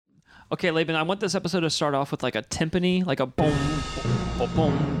Okay, Laban, I want this episode to start off with like a timpani, like a boom, boom,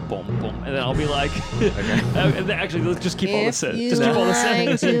 boom, boom, boom, and then I'll be like, actually, let's just keep all this in. Just keep all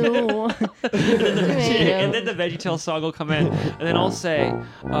this in. And then the VeggieTales song will come in, and then I'll say,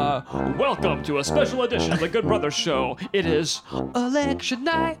 welcome to a special edition of the Good Brothers Show. It is election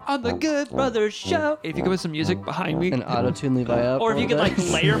night on the Good Brothers Show. If you can put some music behind me. And auto-tune Levi up. Or if you could like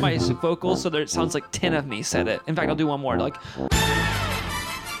layer my vocals so that it sounds like 10 of me said it. In fact, I'll do one more. Like,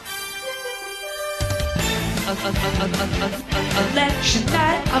 election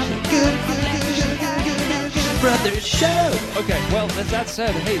night on the Good Brothers Show. Okay, well, with that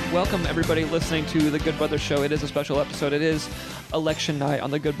said, hey, welcome everybody listening to the Good Brothers Show. It is a special episode. It is election night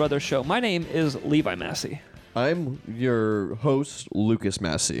on the Good Brothers Show. My name is Levi Massey. I'm your host, Lucas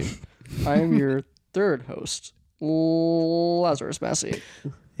Massey. I am your third host, Lazarus Massey.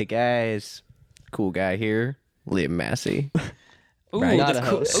 Hey guys, cool guy here, Liam Massey. Ooh, Right. Not a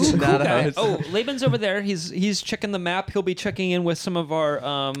host. Cool Not a guy. host. Oh, Laban's over there. He's checking the map. He'll be checking in with some of our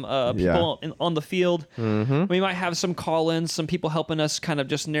people on the field. Mm-hmm. We might have some call-ins, some people helping us kind of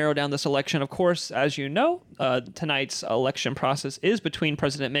just narrow down this election. Of course, as you know, tonight's election process is between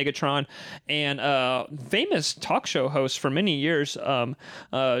President Megatron and famous talk show host for many years, Jonan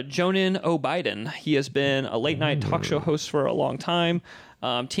O'Biden. He has been a late-night talk show host for a long time.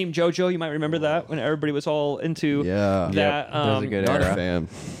 Team JoJo, you might remember that when everybody was all into that. That was a good Not era. a fan.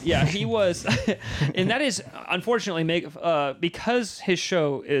 Yeah, he was. And that is, unfortunately, because his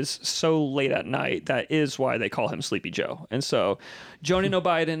show is so late at night, that is why they call him Sleepy Joe. And so Jonan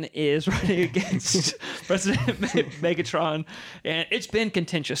O'Biden is running against President Megatron, and it's been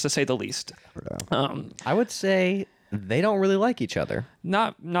contentious, to say the least. I would say they don't really like each other.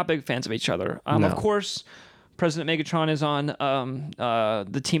 Not big fans of each other. No. Of course, President Megatron is on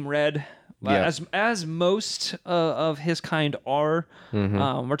the Team Red, Yeah. as most of his kind are.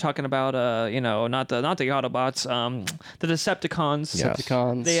 We're talking about not the Autobots, the Decepticons. Yes.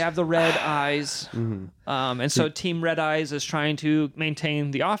 Decepticons. They have the red eyes, and so Team Red Eyes is trying to maintain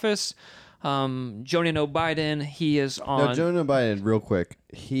the office. Jonan O'Biden, he is on. Now, Jonan Biden, real quick,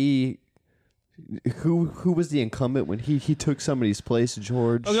 who was the incumbent when he took somebody's place,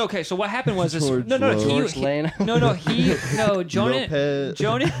 George? Oh, okay, so what happened was George George Lane. Jonan Lopez.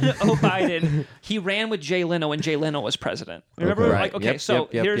 O'Biden, he ran with Jay Leno when Jay Leno was president. Remember? Okay. Like, okay, Yep, so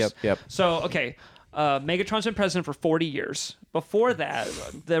yep, here's yep. so okay. Megatron's been president for 40 years. Before that,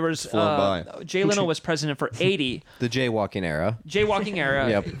 there was flown by. Jay Leno was president for 80. The jaywalking era. Jaywalking era.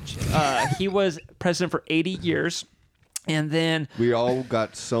 Yep. He was president for 80 years. And then, We all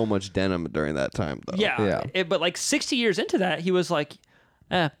got so much denim during that time, though. yeah. Yeah. But like 60 years into that, he was like,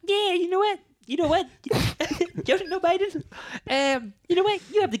 yeah, you know what? Jonan O'Biden, you know what?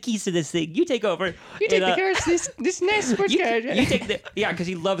 You have the keys to this thing. You take over. You take the cars, this nice sports car. You take the because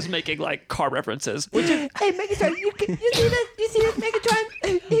he loves making like car references. Which is, hey Megatron, you see that? You see this Megatron?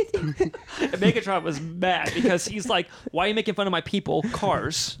 And Megatron was mad because he's like, why are you making fun of my people?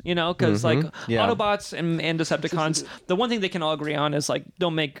 Cars, because like Yeah. Autobots and Decepticons, the one thing they can all agree on is like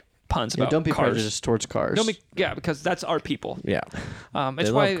don't make puns about Don't be cars. prejudiced towards cars. Because that's our people. Yeah. It's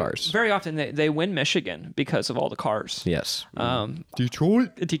They why love cars. very often they win Michigan because of all the cars. Yes.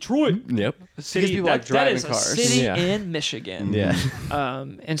 Detroit. Detroit. Yep. City, people like that driving is a cars. city Yeah. in Michigan. Yeah.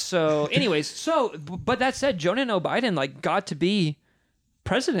 And so, anyways, but that said, Jonan O'Biden like got to be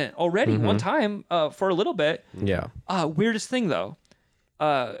president already one time for a little bit. Yeah. Weirdest thing though,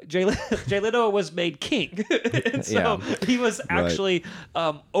 Jay Leno was made king, and so he was actually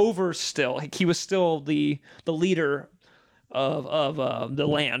over still. He was still the leader of the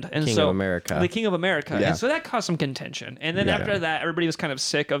land, and King so of America. the king of America, Yeah. and so that caused some contention. And then after that, everybody was kind of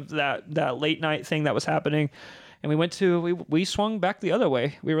sick of that late night thing that was happening, and we swung back the other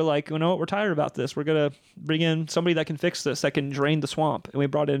way. We were like, you know what, we're tired about this. We're gonna bring in somebody that can fix this, that can drain the swamp, and we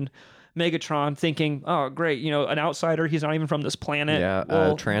brought in Megatron, thinking, oh great, an outsider. He's not even from this planet. Yeah.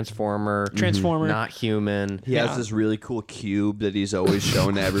 Well, Transformer. Transformer. Not human. He has this really cool cube that he's always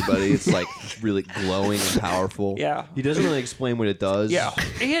shown to everybody. It's like really glowing and powerful. Yeah. He doesn't really explain what it does. Yeah,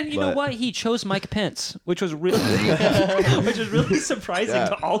 and you know But- what? He chose Mike Pence, which was really, surprising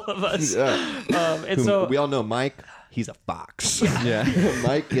to all of us. Yeah. And so, we all know Mike. He's a fox. Yeah.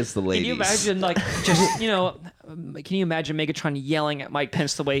 Mike gets the ladies. can you imagine, like, just can you imagine Megatron yelling at Mike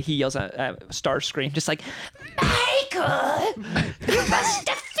Pence the way he yells at Starscream, just like, Michael, you must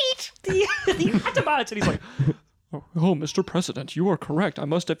defeat the Autobots, and he's like, Oh, Mr. President, you are correct. I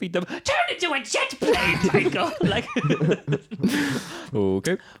must defeat them. Turn into a jet plane, Michael. Like,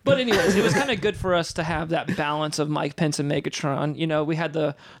 Okay. but anyways, it was kind of good for us to have that balance of Mike Pence and Megatron. You know, we had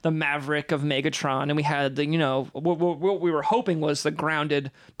the Maverick of Megatron, and we had the, you know, what we were hoping was the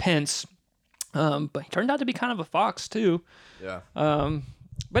grounded Pence. But he turned out to be kind of a fox too. Yeah.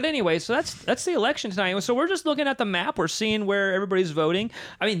 But anyway, so that's the election tonight. So we're just looking at the map. We're seeing where everybody's voting.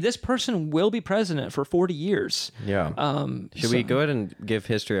 I mean, this person will be president for 40 years. Yeah. Should we go ahead and give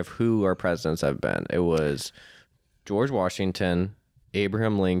history of who our presidents have been? It was George Washington,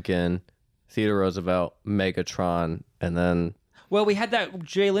 Abraham Lincoln, Theodore Roosevelt, Megatron, and then... Well, we had that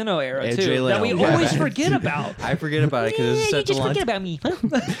Jay Leno era, Yeah, too, Jay that we Leno. always forget about. I forget about it because it's such you just a long forget about me.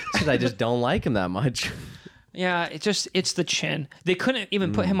 because I just don't like him that much. Yeah, it's the chin. They couldn't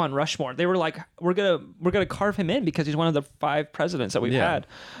even put him on Rushmore. They were like, we're gonna carve him in because he's one of the 5 presidents that we've had.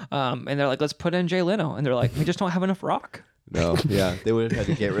 And they're like, let's put in Jay Leno. And they're like, we just don't have enough rock. No, yeah, they would have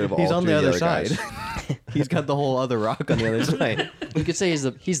had to get rid of all. He's on three the of other guys. side. He's got the whole other rock on the other side. You could say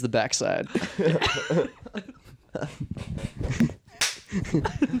he's the backside.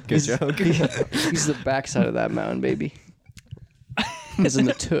 Good joke. He's the backside of that mountain, baby. As in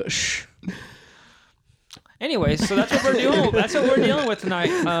the tush. Anyway, so that's what we're dealing. That's what we're dealing with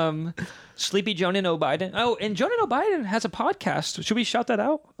tonight. Sleepy Jonan O'Biden. Oh, and Jonan O'Biden has a podcast. Should we shout that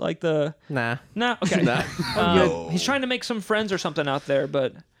out? Like the Nah. Okay. No. He's trying to make some friends or something out there,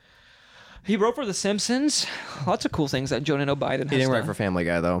 but he wrote for The Simpsons. Lots of cool things that Jonan O'Biden has He didn't write done. for Family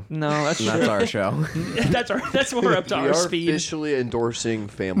Guy though. No, that's And true. that's our show. That's we're up to We our are speed. officially endorsing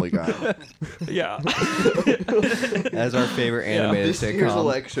Family Guy. Yeah. That's our favorite animated This year's sitcom.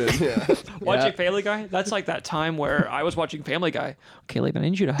 election. Yeah. Watching Family Guy? That's like that time where I was watching Family Guy. Okay, Laban, I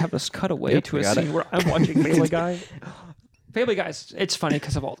need you to have us cut away Yep, to a got it. scene where I'm watching Family Guy. Family Guy's, it's funny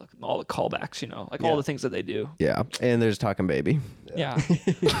because of all the callbacks, you know, like all the things that they do. Yeah, and there's Talking Baby. Yeah.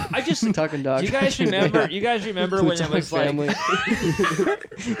 I just Talking dog. Do you guys remember? You guys remember when it was Family.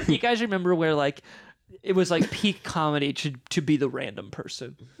 like? You guys remember where like it was like peak comedy to be the random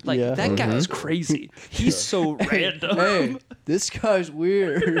person? Like Yeah. that guy is crazy. He's so random. Hey, this guy's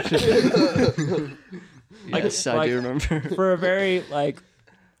weird. Yes, I do remember. For a very like.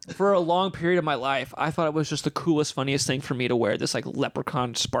 For a long period of my life, I thought it was just the coolest, funniest thing for me to wear this like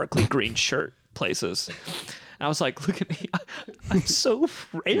leprechaun sparkly green shirt places. And I was like, look at me. I'm so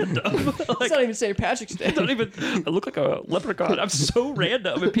random. It's Like, not even St. Patrick's Day. I look like a leprechaun. I'm so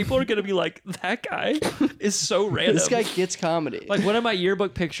random. And people are going to be like, that guy is so random. This guy gets comedy. Like one of my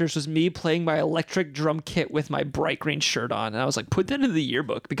yearbook pictures was me playing my electric drum kit with my bright green shirt on. And I was like, put that in the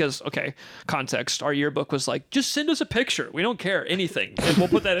yearbook because, okay, context, our yearbook was like, just send us a picture. We don't care, anything. And we'll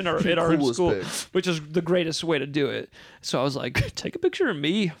put that in our Coolest school, pic. which is the greatest way to do it. So I was like, take a picture of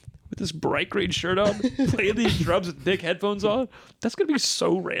me with this bright green shirt on, playing these drums with big headphones on. That's going to be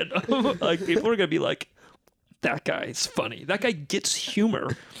so random. Like people are going to be like, that guy is funny. That guy gets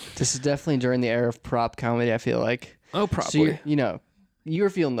humor. This is definitely during the era of prop comedy, I feel like. Oh, probably. So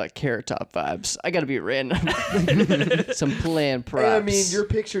you're feeling like Carrot Top vibes. I gotta be random. Some planned props. I mean, your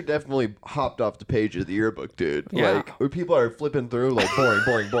picture definitely hopped off the page of the yearbook, dude. Yeah. Like, where people are flipping through, like,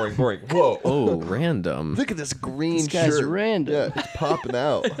 boring. Whoa. Oh, random. Look at this green This guy's shirt. random. Yeah, it's popping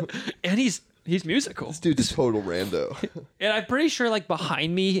out. And he's musical. This dude's a total rando. And I'm pretty sure, like,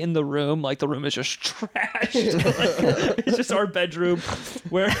 behind me in the room, like, the room is just trashed. Like, it's just our bedroom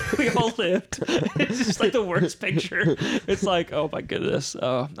where we all lived. It's just, like, the worst picture. It's like, oh, my goodness.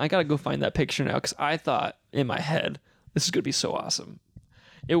 I got to go find that picture now because I thought in my head, this is going to be so awesome.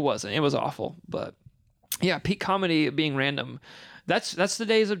 It wasn't. It was awful. But, yeah, peak comedy being random. That's the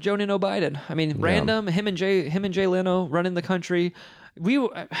days of Jonan O'Biden. I mean, random, him and Jay Leno running the country.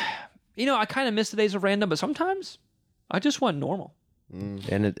 You know, I kind of miss the days of random, but sometimes I just want normal.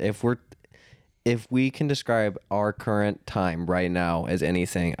 And if we can describe our current time right now as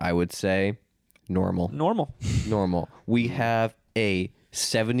anything, I would say normal. Normal. We have a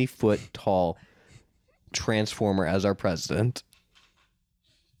 70-foot tall transformer as our president.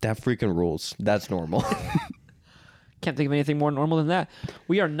 That freaking rules. That's normal. Can't think of anything more normal than that.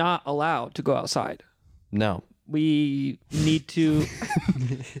 We are not allowed to go outside. No. We need to.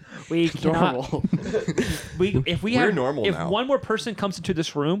 We cannot. Normal. We're normal if now. one more person comes into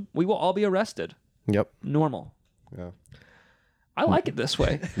this room, we will all be arrested. Yep. Normal. Yeah. I like it this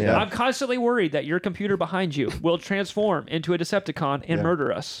way. Yeah. I'm constantly worried that your computer behind you will transform into a Decepticon and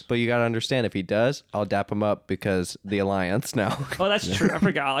murder us. But you got to understand, if he does, I'll dap him up because the alliance now. Oh, that's true. I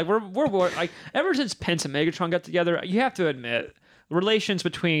forgot. Like we're like ever since Pence and Megatron got together, you have to admit, relations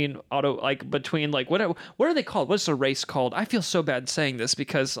between what are they called? What's the race called? I feel so bad saying this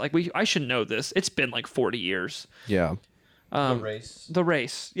because I should know this. It's been like 40 years. Yeah. The race. The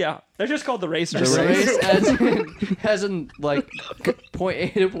race. Yeah. They're just called the racers. The race as in like point A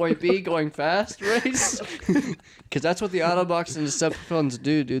to point B going fast race. Because that's what the Autobots and Decepticons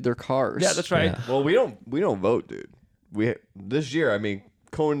do, dude. They're cars. Yeah, that's right. Yeah. Well, we don't vote, dude. This year, I mean,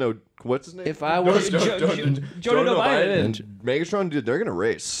 Conan, what's his name? If I was Joe Biden and Megatron, dude, they're gonna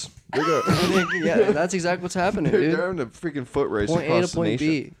race. They're gonna, yeah, that's exactly what's happening, dude. they're having a freaking foot race Point A across to point the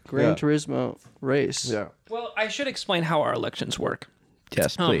nation. B, Gran Yeah. Turismo race. Yeah. Well, I should explain how our elections work.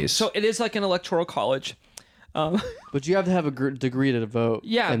 Yes, please. So it is like an electoral college. But you have to have a degree to vote.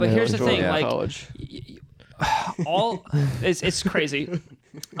 Yeah, in but here's the electoral thing, like- college. It's crazy.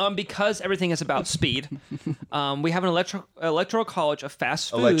 Because everything is about speed. We have an electoral college of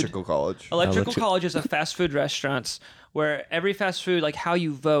fast food. Electrical college. Electrical college is a fast food restaurants where every fast food, like how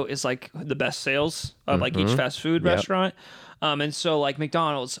you vote, is like the best sales of like each fast food restaurant. And so like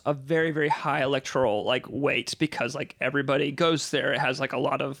McDonald's, a very, very high electoral like weight because like everybody goes there. It has like a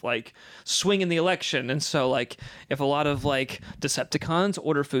lot of like swing in the election. And so like if a lot of like Decepticons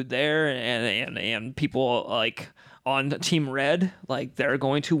order food there and people like on Team Red, like they're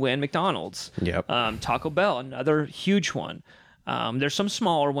going to win McDonald's. Yep. Taco Bell, another huge one. There's some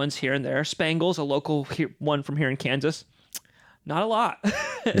smaller ones here and there. Spangles, a local one from here in Kansas. Not a lot.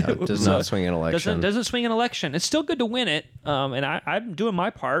 No, does not swing an election. Doesn't swing an election. It's still good to win it. And I'm doing my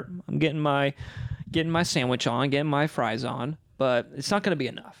part. I'm getting my sandwich on, getting my fries on, but it's not going to be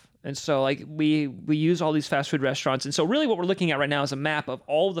enough. And so like we use all these fast food restaurants. And so really what we're looking at right now is a map of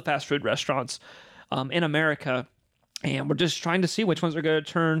all the fast food restaurants in America. And we're just trying to see which ones are going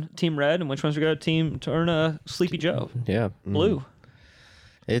to turn Team Red and which ones are going to turn Sleepy Joe. Yeah. Blue.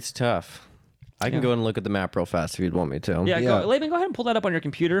 It's tough. I can go and look at the map real fast if you'd want me to. Yeah, Laban, go ahead and pull that up on your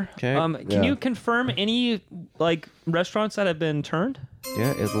computer. Okay. Can you confirm any like restaurants that have been turned?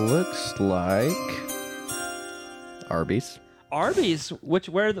 Yeah, it looks like Arby's. Arby's. Which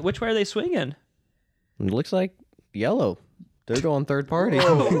way are they swinging? It looks like yellow. They're going third party.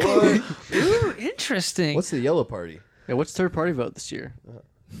 Ooh, interesting. What's the yellow party? Yeah, what's third party vote this year?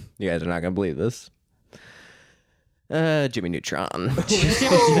 You guys are not gonna believe this. Jimmy Neutron.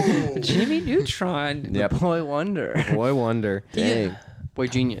 Jimmy Neutron. Yep. Boy Wonder. Boy wonder. Dang. Boy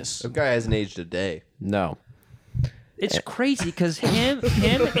Genius. That guy hasn't aged a day. No. It's crazy because him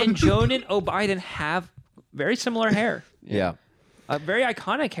and Jonan O'Biden have very similar hair. Yeah. Very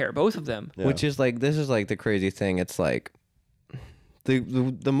iconic hair, both of them. Yeah. Which is like, this is like the crazy thing. It's like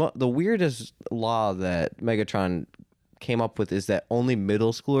the weirdest law that Megatron came up with is that only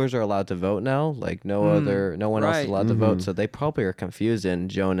middle schoolers are allowed to vote now. Like no one else is allowed to vote. So they probably are confused in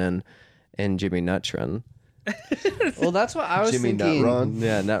Jonan and Jimmy Neutron. Well, that's what I was Jimmy thinking. Neutron.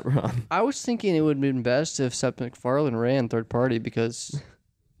 Yeah, not wrong. I was thinking it would have been best if Seth MacFarlane ran third party because,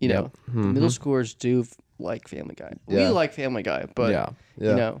 you know, the middle schoolers do like Family Guy. We Yeah. like Family Guy, but, Yeah.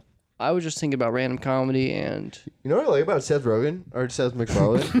 you know, I was just thinking about random comedy and... You know what I like about Seth Rogen or Seth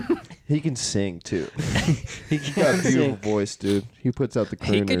MacFarlane? He can sing too. He got a beautiful voice, dude. He puts out the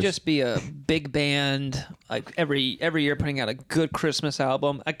crooners. He could just be a big band, like every year putting out a good Christmas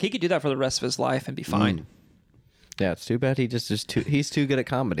album. Like, he could do that for the rest of his life and be fine. Yeah, it's too bad he's too good at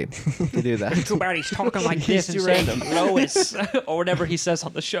comedy to do that. Too bad he's talking like this and too saying random. Lois or whatever he says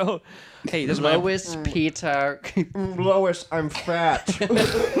on the show. Hey, this is my Lois Peter. Lois, I'm fat.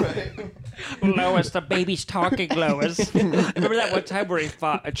 Lois, the baby's talking, Lois. Remember that one time where he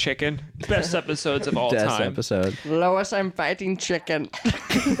fought a chicken? Best episodes of all Best time. episode. Lois, I'm fighting chicken.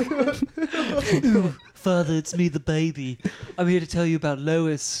 Father, it's me, the baby. I'm here to tell you about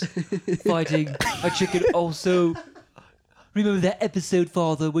Lois fighting a chicken. Also, remember that episode,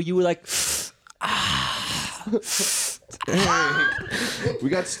 Father, where you were like, We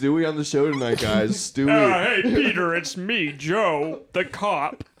got Stewie on the show tonight, guys. Stewie. hey, Peter, it's me, Joe, the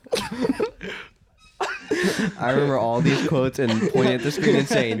cop. I remember all these quotes and pointing at the screen and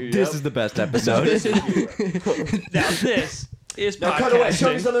saying, "This is the best episode." Now this is Now cut away. Show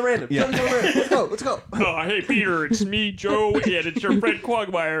me podcasting. something random. Show me something random. Let's go. Let's go. Oh, hey, Peter, it's me, Joe, and it's your friend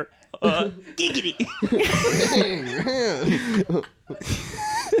Quagmire. Giggity.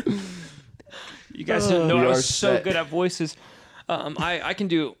 You guys didn't know We I are was so set. good at voices. I can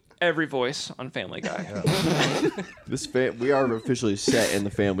do every voice on Family Guy. We are officially set in the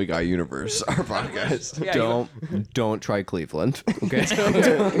Family Guy universe. Our podcast. Yeah, Don't try Cleveland. Okay.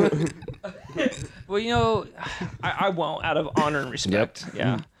 well, you know, I won't out of honor and respect.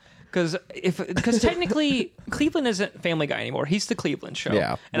 Yeah. Because technically Cleveland isn't Family Guy anymore. He's the Cleveland Show.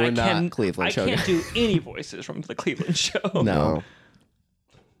 Yeah, and we're not Cleveland Show I can't do any voices from the Cleveland Show. No.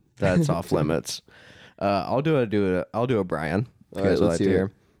 That's off limits. I'll do a Brian. All right, let's hear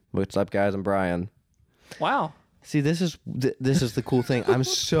it. What's up, guys? I'm Brian. Wow. See, this is the cool thing. I'm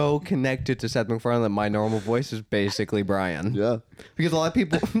so connected to Seth MacFarlane that my normal voice is basically Brian. Yeah. Because a lot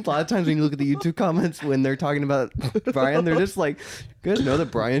of times when you look at the YouTube comments when they're talking about Brian, they're just like, "You guys know that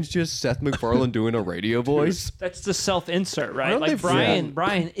Brian's just Seth MacFarlane doing a radio voice?" That's the self-insert, right? don't Like they-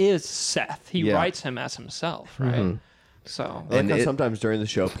 Brian is Seth. He Yeah. writes him as himself, right? So I like And how it- sometimes during the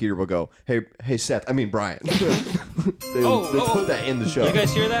show, Peter will go, "Hey, Seth. I mean Brian." they put that in the show. you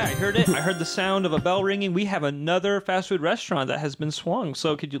guys hear that? I heard it. I heard the sound of a bell ringing. We have another fast food restaurant that has been swung.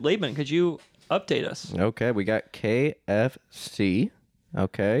 So Laban, could you update us? Okay, we got KFC.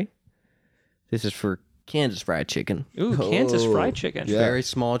 Okay. This is for Kansas Fried Chicken. Ooh, Kansas fried chicken. Yeah. Very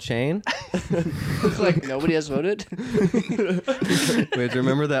small chain. Looks like nobody has voted. We have to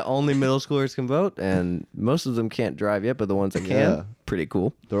remember that only middle schoolers can vote, and most of them can't drive yet, but the ones that can, Yeah. pretty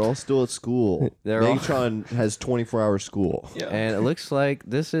cool. They're all still at school. They're all- Megatron has 24-hour school. Yeah. And it looks like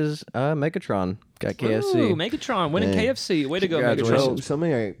this is Megatron. Got KFC. Ooh, Megatron winning Dang. KFC. Way to go, Congratulations. Megatron. So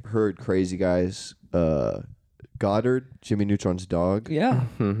something I heard, crazy guys. Goddard, Jimmy Neutron's dog. Yeah.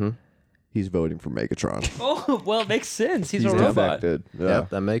 He's voting for Megatron. Oh, well, it makes sense. He's a He's robot. defected. Yeah. Yep,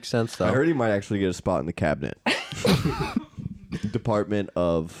 that makes sense, though. I heard he might actually get a spot in the cabinet. Department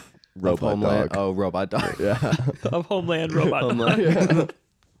of Robot Homeland. Dog. Oh, Robot Dog. Yeah. Of Homeland Robot. Homeland.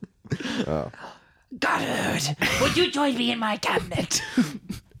 Goddard, would you join me in my cabinet?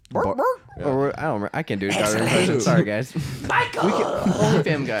 Or, I don't remember. I can't do a Goddard impression. Sorry, guys. Michael, Only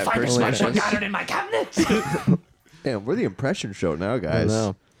Fam Guy find a person. special Goddard in my cabinet. Damn, we're the impression show now, I guys.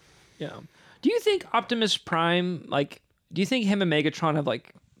 know. Yeah. Do you think Optimus Prime, do you think him and Megatron have,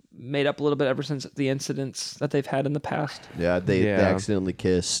 made up a little bit ever since the incidents that they've had in the past? Yeah, they Yeah. accidentally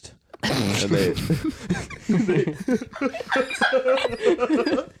kissed. And they,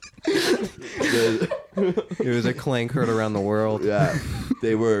 It was a clank heard around the world. yeah,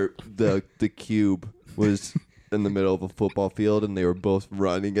 they were the cube was in the middle of a football field, and they were both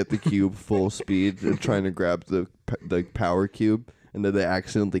running at the cube full speed and trying to grab the power cube, and then they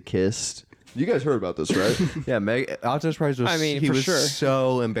accidentally kissed. You guys heard about this, right? Yeah, Optimus Prime was. I mean, he for was sure.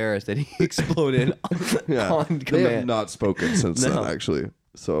 so embarrassed that he exploded Yeah, on they command. have not spoken since No. then, actually.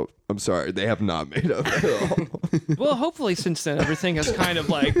 So I'm sorry, they have not made up at all. Well, hopefully since then everything has kind of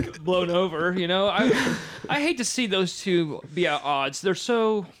blown over, you know? I hate to see those two be at odds. They're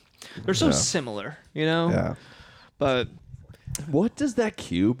so similar, you know? Yeah. But What does that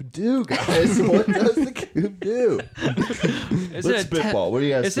cube do, guys? What does the cube do? is Let's it a te- spitball. What do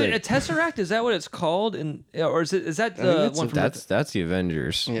you guys Is think? it a Tesseract? Is that what it's called? Or is that the one from That's the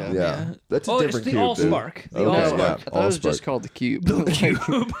Avengers. Yeah. Yeah, that's a Oh, it's different the cube. Allspark. Dude. The Okay, Allspark. yeah, I thought it was just Allspark. called the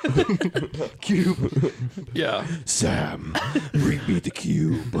Cube. Yeah. Sam, bring me the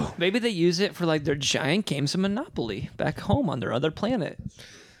cube. Maybe they use it for their giant games of Monopoly back home on their other planet.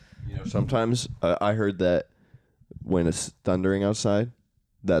 You know, sometimes I heard that when it's thundering outside,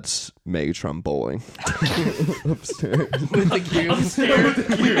 that's Megatron bowling upstairs. With the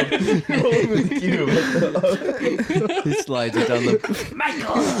Cube. He slides it down the.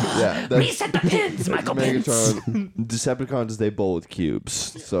 Michael, Yeah, that's reset the pins, Michael Pins. Megatron. Decepticons, they bowl with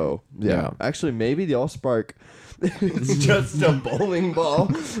cubes. So yeah, actually, maybe the Allspark. It's just a bowling ball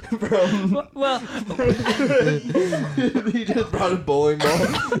from. Well, He just brought a bowling ball.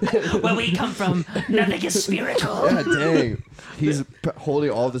 Where we come from, nothing is spherical. Yeah, dang. He's holding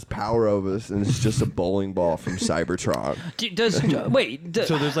all this power over us, and it's just a bowling ball from Cybertron. wait.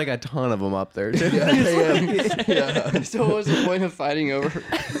 So there's a ton of them up there. Yeah. So what was the point of fighting over?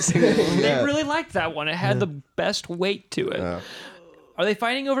 They really liked that one. It had the best weight to it. Yeah. Are they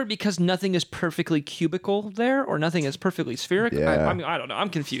fighting over it because nothing is perfectly cubical there, or nothing is perfectly spherical? Yeah. I mean, I don't know. I'm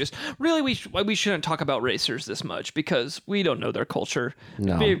confused. Really, we shouldn't talk about racers this much because we don't know their culture.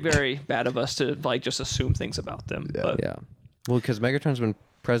 No. Very, very bad of us to just assume things about them. Yeah. But Yeah. Well, because Megatron's been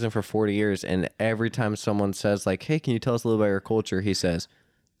president for 40 years, and every time someone says, hey, can you tell us a little about your culture? He says,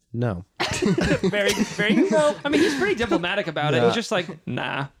 no. very, very. I mean, he's pretty diplomatic about it. He's just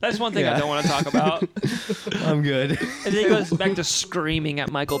nah. That's one thing I don't want to talk about. I'm good. And then he goes back to screaming at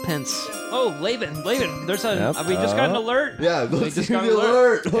Michael Pence. Oh, Laban, there's a. Yep. We just got an alert. Yeah, We let's just do got the an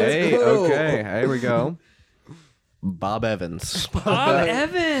alert. alert. Let's Hey, go. okay. Here we go. Bob Evans. Bob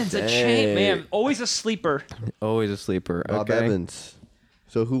Evans, a chain man, always a sleeper. Always a sleeper. Bob okay. Evans.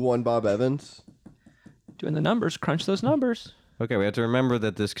 So who won Bob Evans? Doing the numbers, crunch those numbers. Okay, we have to remember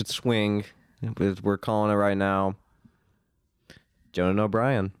that this could swing. We're calling it right now. Jonan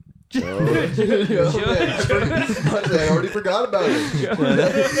O'Brien. I already forgot about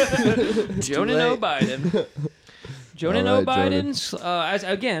it. Jonan O. Biden. Jonah All right, Biden, as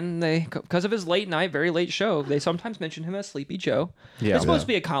again, because of his late night, very late show, they sometimes mention him as Sleepy Joe. Yeah. It's supposed to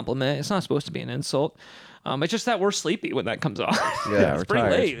be a compliment. It's not supposed to be an insult. It's just that we're sleepy when that comes on. Yeah, it's we're pretty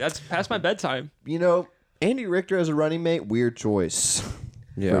tired. late. That's past my bedtime. You know, Andy Richter as a running mate, weird choice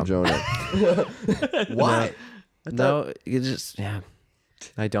for Jonah. Why? No, you just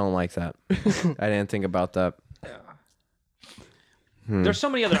I don't like that. I didn't think about that. There's so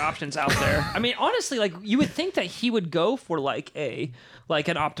many other options out there. I mean, honestly, like you would think that he would go for like an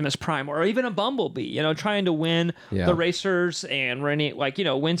Optimus Prime or even a Bumblebee, you know, trying to win the racers and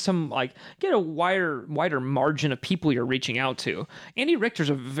win some, like, get a wider margin of people you're reaching out to. Andy Richter's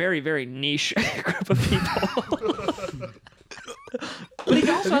a very, very niche group of people. But he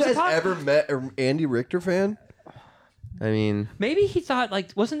also Have you has guys ever met an Andy Richter fan? I mean, maybe he thought,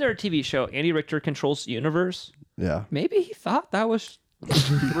 like, wasn't there a TV show, Andy Richter Controls the Universe? Yeah. Maybe he thought that was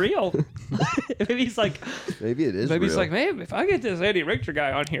real. Maybe he's like, maybe it is. Maybe real. he's like, man, if I get this Andy Richter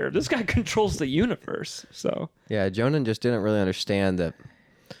guy on here, this guy controls the universe. So yeah, Jonah just didn't really understand that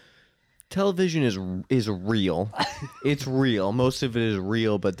television is real. It's real. Most of it is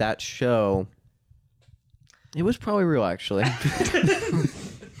real, but that show, it was probably real, actually.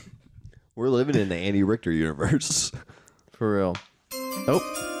 We're living in the Andy Richter universe. For real.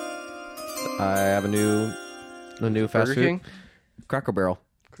 Oh. I have a new fast Burger food. King? Cracker Barrel.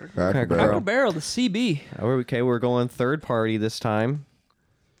 Cracker Barrel. Cracker Barrel, the CB. Okay, we're going third party this time.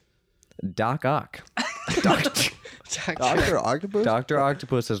 Doc Ock. Dr. Octopus? Dr.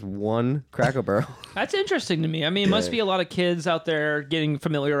 Octopus has one Cracker Barrel. That's interesting to me. I mean, it must be a lot of kids out there getting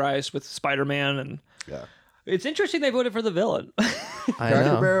familiarized with Spider-Man, and it's interesting they voted for the villain.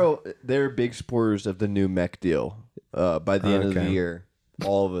 Cracker Barrel, they're big supporters of the new mech deal. By the end of the year,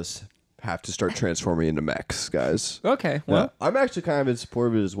 all of us have to start transforming into mechs, guys. Okay, well, I'm actually kind of in support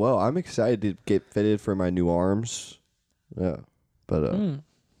of it as well. I'm excited to get fitted for my new arms. Yeah, but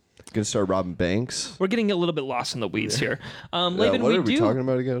gonna start robbing banks. we're getting a little bit lost in the weeds here. what Laban, are we talking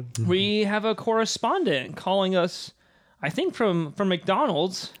about again? We have a correspondent calling us, I think from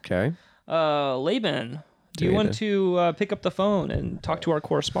McDonald's. Okay. Laban, do you want to pick up the phone and talk to our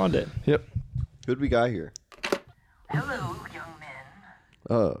correspondent? Yep. Who do we got here? Hello, young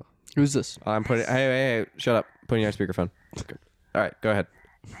men. Who's this? I'm putting. Hey, shut up. Putting you on speakerphone. All right, go ahead.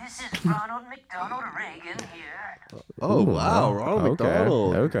 This is Ronald McDonald Reagan here, Oh, wow, Ronald okay,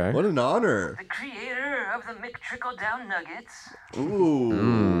 McDonald. okay. What an honor. the creator of the McTrickle-Down Nuggets.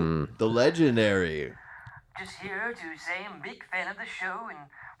 Ooh, the legendary. Just here to say I'm a big fan of the show and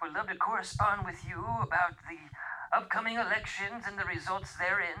would love to correspond with you about the upcoming elections and the results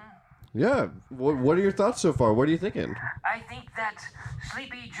therein. Yeah, what are your thoughts so far? What are you thinking? I think that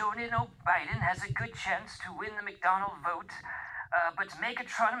Sleepy Joe Biden has a good chance to win the McDonald vote, but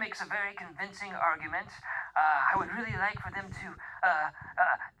Megatron makes a very convincing argument. I would really like for them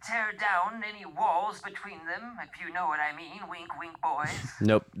to tear down any walls between them, if you know what I mean. Wink, wink, boys.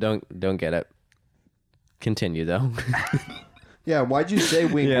 Nope. Don't get it. Continue though. Yeah, why'd you say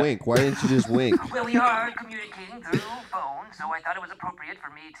wink, wink? Why didn't you just wink? Well, we are communicating through phone, so I thought it was appropriate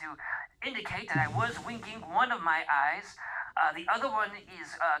for me to indicate that I was winking one of my eyes. The other one is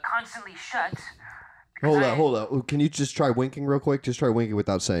constantly shut. Hold up. Can you just try winking real quick? Just try winking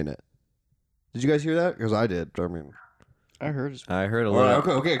without saying it. Did you guys hear that? Because I did. I mean, I heard his... I heard a all little. right,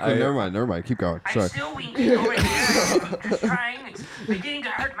 okay, never mind. Keep going. I'm Sorry. still winking over here. Just trying. It's beginning to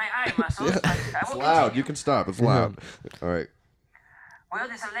hurt my eye muscles. But I It's will loud. continue. You can stop. It's loud. All right. Well,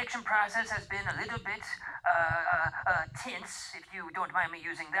 this election process has been a little bit tense, if you don't mind me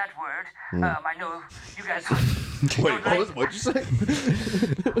using that word. I know you guys What'd you say?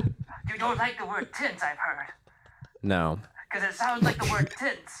 you don't like the word tense, I've heard. No. Because it sounds like the word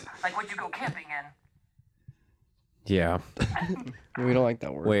tense, like what you go camping in. Yeah. We don't like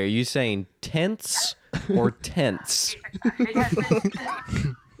that word. Wait, are you saying tense or tense?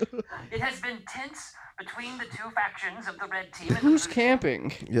 It has been tense between the two factions of the red team. And Who's the blue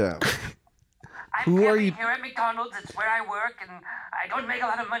camping? Yeah. I'm Who are camping you- here at McDonald's. It's where I work, and I don't make a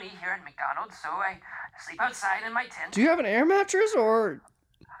lot of money here at McDonald's, so I sleep outside in my tent. Do you have an air mattress or...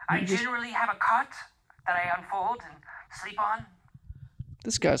 I generally have a cot that I unfold and sleep on.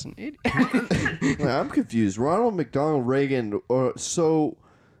 This guy's an idiot. Man, I'm confused. Ronald McDonald Reagan. So,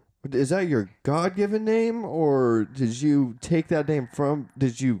 is that your God-given name, or did you take that name from?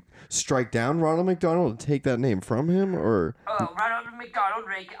 Did you strike down Ronald McDonald and take that name from him, or? Ronald McDonald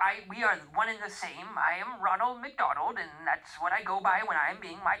Reagan. We are one and the same. I am Ronald McDonald, and that's what I go by when I'm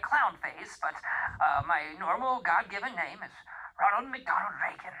being my clown face. But my normal God-given name is Ronald McDonald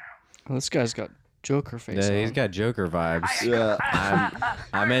Reagan. Well, this guy's got Joker face. Yeah, on. he's got Joker vibes. Yeah.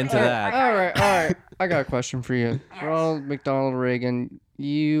 I'm into that. All right. I got a question for you, Ronald McDonald Reagan.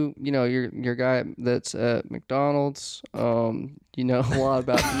 You know, you're a guy that's at McDonald's. You know a lot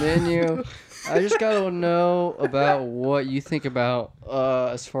about the menu. I just gotta know about what you think about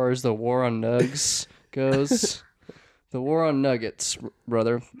as far as the war on nugs goes. The war on nuggets,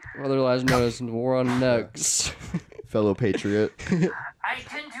 brother. Otherwise known as the war on nugs. Fellow patriot. I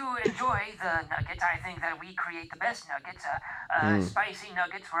tend to enjoy the nuggets. I think that we create the best nuggets. Spicy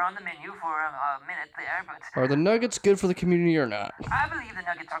nuggets were on the menu for a minute there, but Are the nuggets good for the community or not? I believe the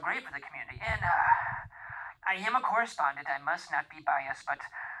nuggets are great for the community. And I am a correspondent. I must not be biased, but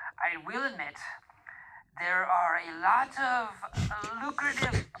I will admit there are a lot of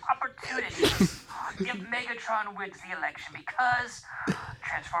lucrative opportunities if Megatron wins the election, because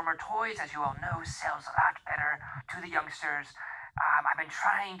Transformer toys, as you all know, sells a lot better to the youngsters. I've been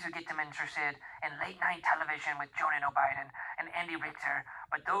trying to get them interested in late-night television with Jonan O'Biden and Andy Richter,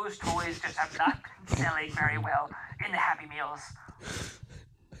 but those toys just have not been selling very well in the Happy Meals.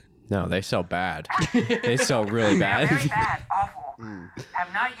 No, they sell bad. They sell really They're bad. very bad, awful.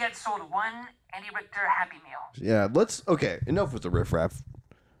 Have not yet sold one Andy Richter Happy Meal. Yeah, enough with the riffraff.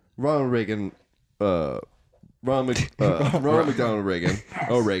 Ronald Reagan, Ronald McDonald Reagan.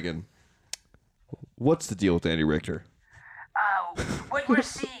 Oh, Reagan. What's the deal with Andy Richter? What we're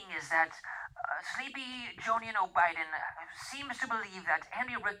seeing is that sleepy Jonan O'Biden seems to believe that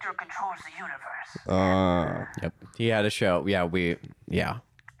Andy Richter controls the universe. Yep. He had a show. Yeah,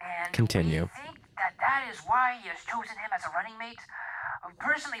 And Continue. we think that is why he has chosen him as a running mate.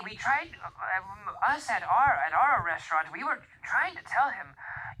 Personally, we tried, us at our restaurant, we were trying to tell him,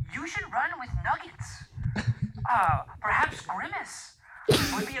 you should run with Nuggets. Perhaps Grimace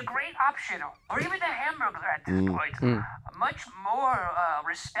would be a great option, or even the Hamburglar at this point. Much more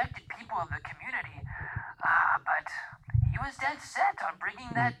respected people of the community. But he was dead set on bringing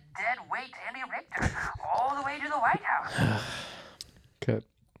that dead weight Andy Richter all the way to the White House. Okay.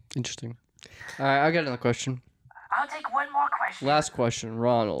 Interesting. All right, I got another question. I'll take one more question. Last question,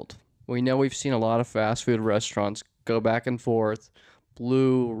 Ronald. We know we've seen a lot of fast food restaurants go back and forth,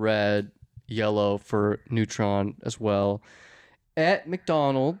 blue, red, yellow for Neutron as well. At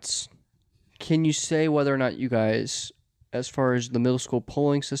McDonald's, can you say whether or not you guys, as far as the middle school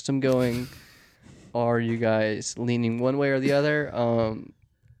polling system going, are you guys leaning one way or the other?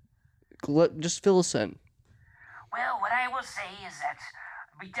 Just fill us in. Well, what I will say is that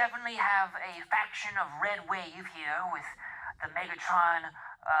we definitely have a faction of Red Wave here with the Megatron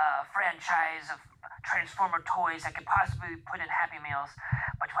franchise of Transformer toys that could possibly be put in Happy Meals.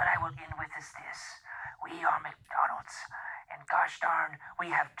 But what I will end with is this. We are McDonald's. And gosh darn, we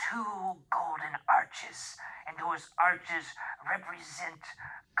have 2 golden arches. And those arches represent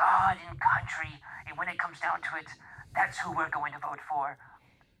God and country. And when it comes down to it, that's who we're going to vote for.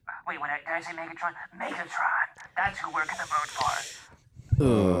 Wait, did I say Megatron? Megatron. That's who we're going to vote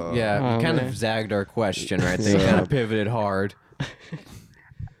for. yeah. Kind of zagged our question right there. Kind of pivoted hard.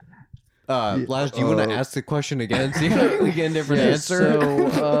 Laz, do you want to ask the question again? See if we get a different answer.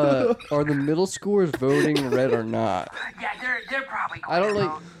 So, are the middle schoolers voting red or not? Yeah, they're probably I going don't to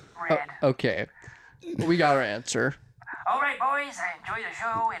like. vote red. Okay, we got our answer. All right, boys, I enjoy the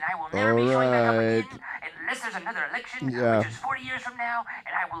show, and I will never be showing back up again unless there's another election, which is 40 years from now,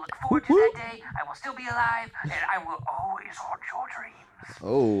 and I will look forward to that day. I will still be alive, and I will always haunt your dreams.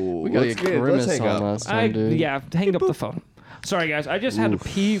 Oh, We gotta get Grimace hang on up. last time, dude. Yeah, hang up the phone. Sorry, guys. I just had to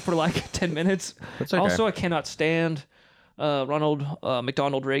pee for like 10 minutes. That's okay. Also, I cannot stand Ronald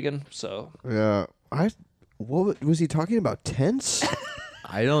McDonald Reagan. So Yeah, what was he talking about? Tents?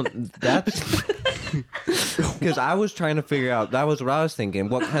 I don't. That's because I was trying to figure out. That was what I was thinking.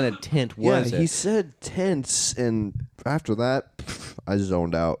 What kind of tent was yeah, it? he said tents, and after that, I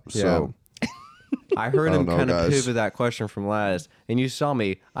zoned out. So I heard I him don't know, kind of guys. pivot that question from Laz, and you saw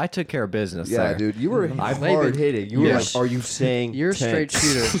me. I took care of business. yeah, there. dude, you were Maybe. hard hitting. You were Yes. like, "Are you saying You're a straight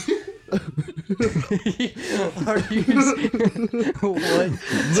tents?" shooter. Are you? What?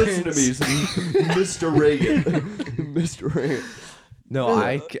 Listen to me, Mr. Reagan. Mr. Reagan. No,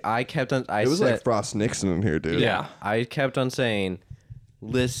 I kept on. I It was said, like Frost Nixon in here, dude. yeah, I kept on saying,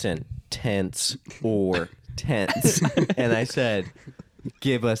 "Listen, tents or tents," and I said,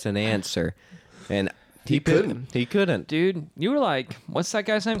 "Give us an answer," and he couldn't. He couldn't. dude, you were like, what's that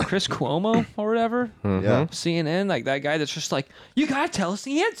guy's name? Chris Cuomo or whatever? Yeah. CNN, like that guy that's just like, you gotta tell us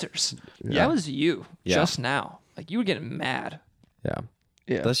the answers. That was you just now. Like you were getting mad. Yeah.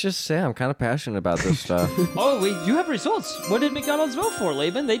 Yeah. Let's just say I'm kind of passionate about this stuff. Oh, wait, you have results. What did McDonald's vote for,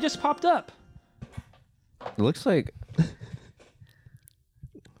 Laban? They just popped up. It looks like.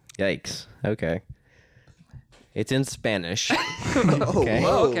 Yikes. Okay. It's in Spanish. Okay.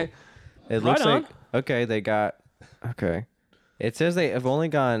 Oh, okay. It Right looks on. like okay. They got okay. It says they have only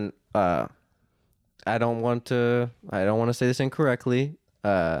gone. I don't want to say this incorrectly.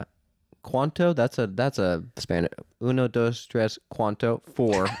 Cuanto. That's a Spanish. Uno, dos, tres, cuanto.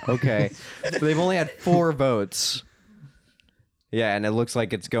 4. Okay. So they've only had 4 votes. Yeah, and it looks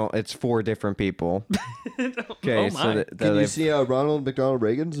like it's 4 different people. Okay, Oh so my. Can you see Ronald McDonald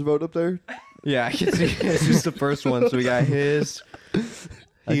Reagan's vote up there? yeah, I can see it's just the first one. So we got his.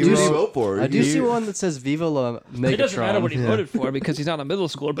 Who did you vote for? I do see one that says Viva la Megatron. It doesn't matter what he voted for because he's not a middle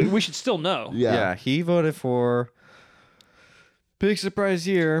schooler, but we should still know. Yeah, he voted for. Big surprise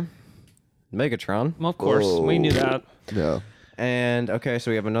here, Megatron. Well, of course, we knew that. Yeah. And okay, so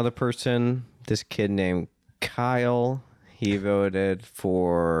we have another person. This kid named Kyle. He voted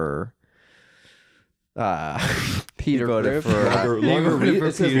for. Peter he voted Griff. for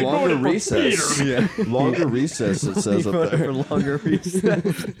It says Peter. longer recess. Yeah. Longer recess, it He says up voted there. for longer recess.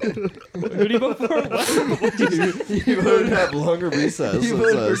 Who did he vote for? What? He voted to have longer recess. He it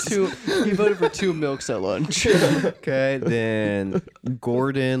voted says. for 2. He voted for 2 milks at lunch. Okay, then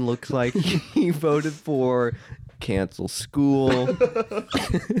Gordon looks like he voted for cancel school.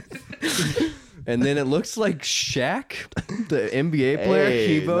 And then it looks like Shaq, the NBA player,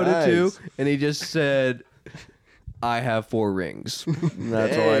 he Hey, voted nice. too, and he just said, "I have 4 rings." And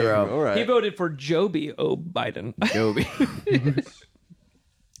that's all I Dang, wrote. all right. He voted for Joby Biden. Joby.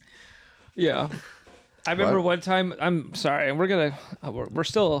 Yeah, I remember What? one time. I'm sorry, and we're gonna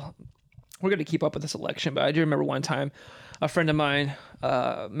keep up with this election, but I do remember one time a friend of mine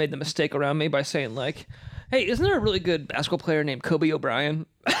made the mistake around me by saying like, "Hey, isn't there a really good basketball player named Kobe O'Brien?"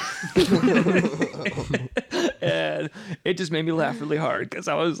 And it just made me laugh really hard because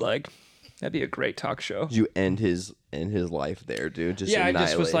I was like, "That'd be a great talk show." You end his life there, dude. Just Yeah, I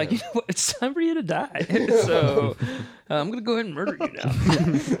just was like, annihilate you know what? It's time for you to die. So I'm gonna go ahead and murder you now.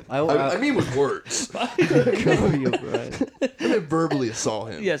 him. I mean with words. Kobe O'Brien. I didn't verbally assault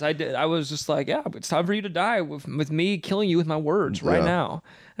him. Yes, I did. I was just like, yeah, it's time for you to die with me killing you with my words right Yeah. now.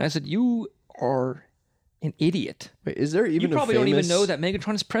 And I said, you are an idiot. Wait, is there even You probably a don't famous, even know that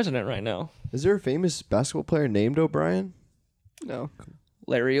Megatron is president right now. Is there a famous basketball player named O'Brien? No.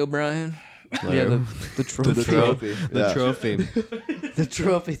 Larry O'Brien. Yeah, the trophy. The trophy. The Yeah. trophy. The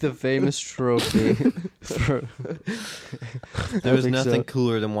trophy, the famous trophy. There was think nothing so.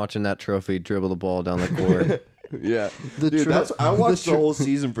 cooler than watching that trophy dribble the ball down the court. Yeah, The dude, tro- that's I watched the the whole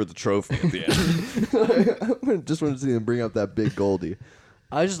season for the trophy at the end. Just wanted to see them bring out that big Goldie.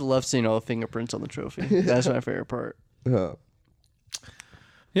 I just love seeing all the fingerprints on the trophy. That's my favorite part. Yeah.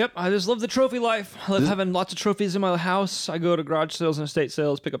 Yep, I just love the trophy life. I love having lots of trophies in my house. I go to garage sales and estate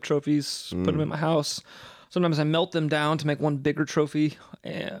sales, pick up trophies, put them in my house. Sometimes I melt them down to make one bigger trophy,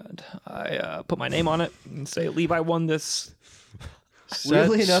 and I put my name on it and say, Levi won this.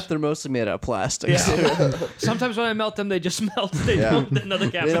 Weirdly enough, they're mostly made out of plastic. Yeah. Sometimes when I melt them, they just melt. They Yeah. don't. Another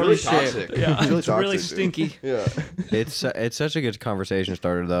cap. They don't Really shape. toxic. Yeah, It's really it's really toxic, dude. stinky. Yeah. It's such a good conversation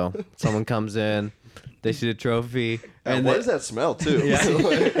starter though. Someone comes in, they see the trophy, And and what they, does that smell too?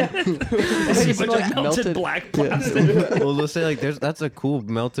 I see a bunch like of melted melted- black plastic. well, they'll say like, "That's a cool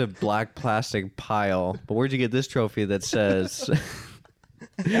melted black plastic pile." But where'd you get this trophy that says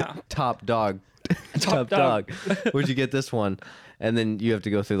Yeah. "Top Dog"? Top dog. Where'd you get this one? And then you have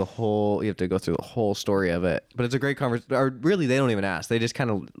to go through the whole story of it. But it's a great conversation. Or really, they don't even ask. They just kind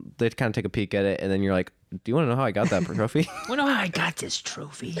of take a peek at it, and then you're like, "Do you want to know how I got that trophy?" When I got this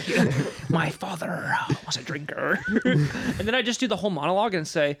trophy, my father was a drinker. And then I just do the whole monologue and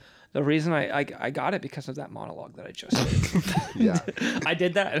say, the reason I got it because of that monologue that I just did. Yeah. I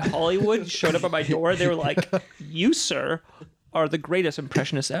did that at Hollywood, showed up at my door. They were like, you, sir, are the greatest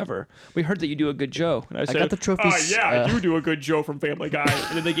impressionist ever. We heard that you do a good Joe. And I said, got the trophy, yeah, you do a good Joe from Family Guy.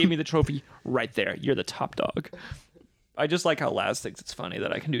 And then they gave me the trophy right there. You're the top dog. I just like how Laz thinks it's funny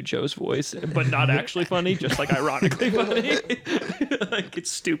that I can do Joe's voice, but not actually funny, just like ironically funny. Like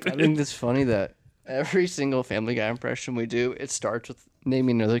it's stupid. I think it's funny that every single Family Guy impression we do, it starts with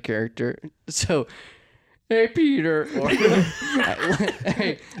naming another character. So, hey Peter, or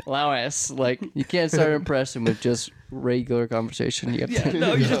hey Lois. Like you can't start impressing with just regular conversation. You have to.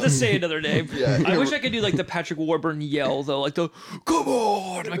 No, you just have to say another name. Yeah. I wish I could do like the Patrick Warburton yell though, like the "Come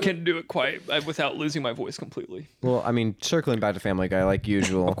on!" I can't do it quite without losing my voice completely. Well, I mean, circling back to Family Guy, like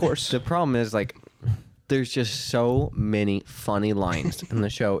usual. Of course. The problem is, like, there's just so many funny lines in the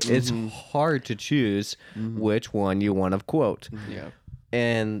show. It's hard to choose which one you want to quote. Yeah.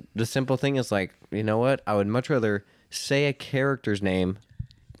 And the simple thing is, like, you know what? I would much rather say a character's name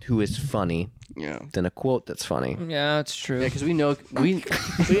who is funny than a quote that's funny. Yeah, it's true. Yeah, because we know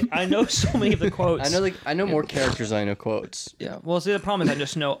I know so many of the quotes. I know more characters than I know quotes. Yeah. Well, see, the problem is I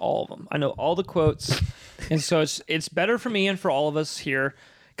just know all of them. I know all the quotes, and so it's better for me and for all of us here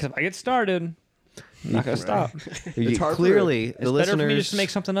because if I get started, I'm not gonna stop. It's hard Clearly, It's the better listeners for me just to make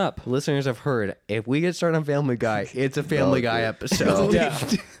something up. listeners have heard. If we get started on Family Guy, it's a Family Guy episode. Yeah.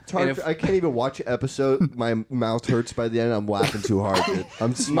 It's hard. I can't even watch an episode. My mouth hurts by the end. I'm laughing too hard. Dude.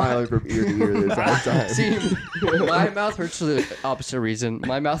 I'm smiling from ear to ear the entire time. See, my mouth hurts for the opposite reason.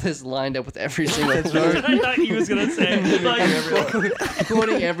 My mouth is lined up with every single word. I thought he was gonna say like,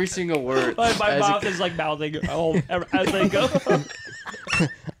 Quoting every single word. my mouth is like mouthing as they go.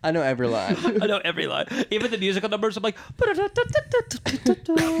 I know every line. I know every line, even the musical numbers. I'm like,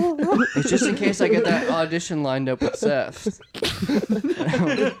 It's just in case I get that audition lined up with Seth.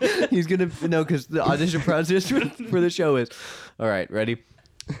 He's gonna because the audition process for the show is all right. Ready?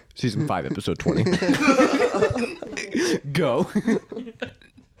 Season 5, episode 20. Go.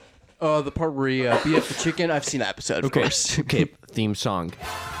 The part where he beat up the chicken. I've seen that episode. Of course. Okay. Theme song.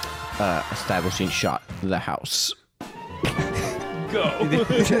 Establishing shot. The house. go. You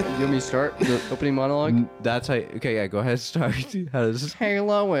want me to start the opening monologue? That's how. Okay, yeah. Go ahead. Start. How does this? Hey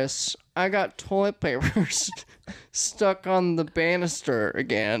Lois, I got toilet paper stuck on the banister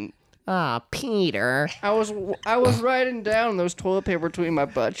again. Ah, Peter. I was writing down those toilet paper between my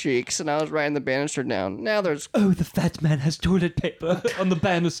butt cheeks, and I was writing the banister down. Now there's Oh, the fat man has toilet paper on the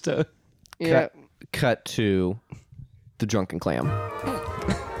banister. yeah. Cut to the drunken clam.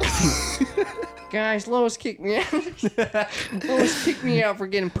 Guys, Lois kicked me out. Lois kicked me out for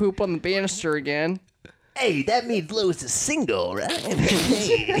getting poop on the banister again. Hey, that means Lois is single, right?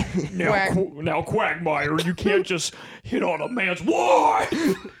 Now, Quagmire, you can't just hit on a man's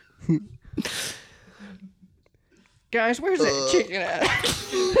wife. Guys, where's that chicken at?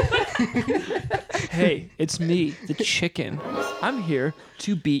 Hey, it's me, the chicken. I'm here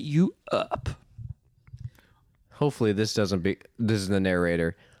to beat you up. Hopefully this doesn't be. This is the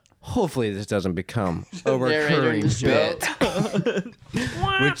narrator. Hopefully this doesn't become a Narrator in recurring the show. bit.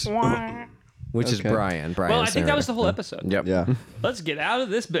 Which is Brian. Well, I think that was the whole episode. Yep. Yeah. Let's get out of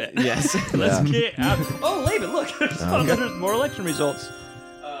this bit. Yes. Let's get out. Oh, Laban, look. There's more election results.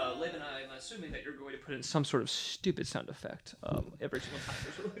 Laban, I'm assuming that you're going to put in some sort of stupid sound effect every single time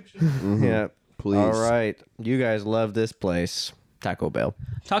there's an election. Yeah. Please. All right. You guys love this place. Taco Bell.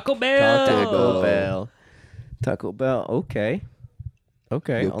 Taco Bell. Taco Bell. Taco Bell. Okay.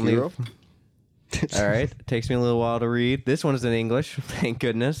 Okay. Yo quiero. All right. Takes me a little while to read. This one is in English. Thank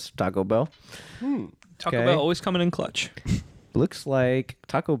goodness. Taco Bell. Taco Okay. Bell always coming in clutch. Looks like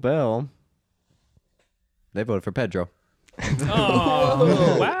Taco Bell. They voted for Pedro.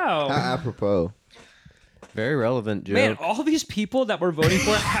 Oh, wow. Apropos. Very relevant joke. Man, all these people that we're voting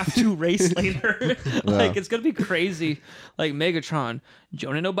for have to race later. Like, it's going to be crazy. Like, Megatron,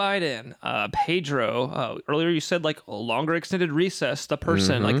 Jonah Biden, Pedro. Earlier you said, like, a longer extended recess, the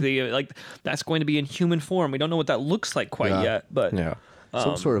person. Like, that's going to be in human form. We don't know what that looks like quite yet. But, Yeah.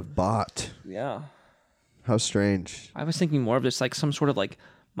 Some sort of bot. yeah. How strange. I was thinking more of just, like, some sort of, like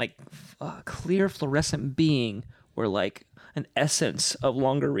clear fluorescent being where, like, an essence of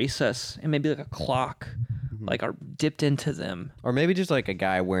longer recess and maybe, like, a clock. Like, are dipped into them. Or maybe just like a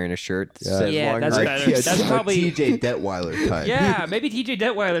guy wearing a shirt that Yeah. says Yeah, longer. that's better. Yeah, That's a probably- TJ Detweiler type. Yeah, maybe TJ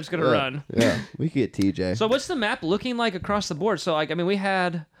Detweiler's going to run. Yeah, we could get TJ. So what's the map looking like across the board? So, like, I mean,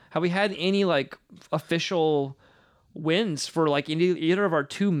 have we had any, like, official wins for, like, either of our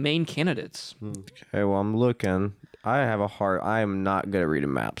two main candidates? Okay, well, I'm looking. I am not good at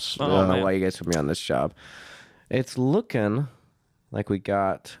reading maps. I Oh, don't know man. why you guys put me on this job. It's looking like we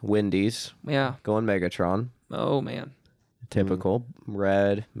got Wendy's Yeah. going Megatron. Oh, man. Typical.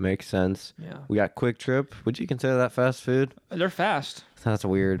 Red. Makes sense. Yeah. We got Quick Trip. Would you consider that fast food? They're fast. That's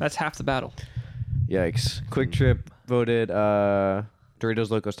weird. That's half the battle. Yikes. Quick Trip voted Doritos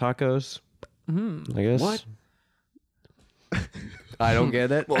Locos Tacos. I guess. What? I don't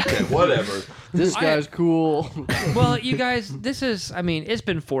get it. Okay, whatever. This guy's cool. Well, you guys, it's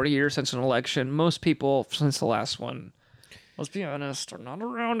been 40 years since an election. Most people since the last one, let's be honest, are not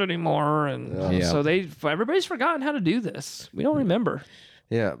around anymore. And Yeah. so everybody's forgotten how to do this. We don't remember.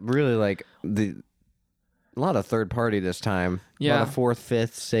 Yeah, really like a lot of third party this time. A Yeah. lot of 4th,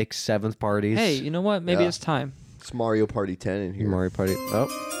 5th, 6th, 7th parties. Hey, you know what? Maybe Yeah. it's time. It's Mario Party 10 in here. Mario Party. Oh.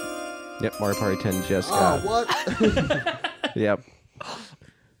 Yep, Mario Party 10 just got. what? Yep.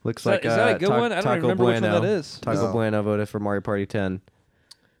 Looks Is like that a good one? I don't Taco remember which one Bueno. that is. Taco No. Bueno voted for Mario Party 10.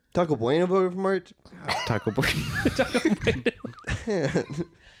 Taco Bueno voted for Mario. Taco Bueno.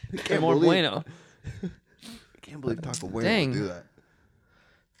 More bueno. I can't believe Taco Bueno Dang. would do that.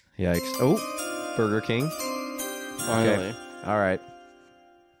 Yikes. Oh, Burger King. Finally. Okay. All right.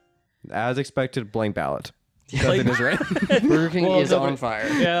 As expected, blank ballot. Like- Nothing is right. Burger King Well, is nobody- on fire.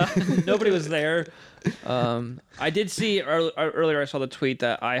 Yeah, nobody was there. I did see earlier. I saw the tweet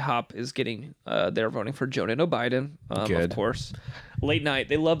that IHOP is getting. They're voting for Joe Biden. Good. Of course. Late night.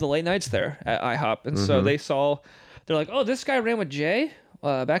 They love the late nights there at IHOP, and so they saw. They're like, oh, this guy ran with Jay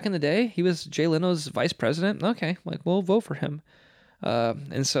back in the day. He was Jay Leno's vice president. Okay, like we'll vote for him.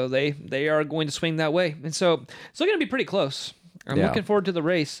 And so they are going to swing that way, and so it's going to be pretty close. I'm Yeah. looking forward to the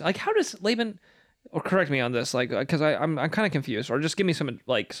race. Like, how does Laban? Or correct me on this, like, because I'm kind of confused, or just give me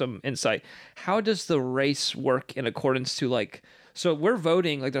some insight. How does the race work in accordance to like? So we're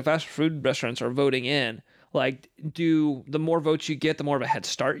voting, like the fast food restaurants are voting in. Like, do the more votes you get, the more of a head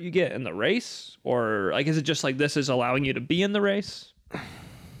start you get in the race, or like, is it just like this is allowing you to be in the race?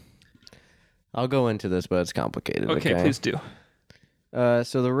 I'll go into this, but it's complicated. Okay, please do.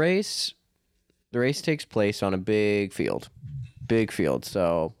 So the race takes place on a big field.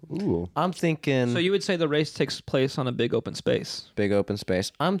 So Ooh. I'm thinking So you would say the race takes place on a big open space. big open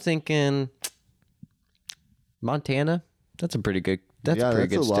space. I'm thinking Montana. That's a pretty good. That's Yeah, a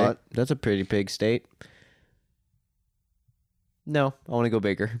pretty that's good a state. lot. That's a pretty big state. No, I want to go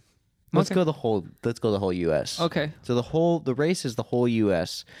bigger. Let's Okay. go the whole. Let's go the whole U.S. Okay. So the race is the whole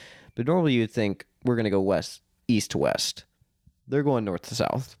U.S. But normally you'd think we're gonna go east to west. They're going north to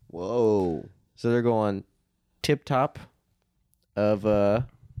south. Whoa. So they're going tip top of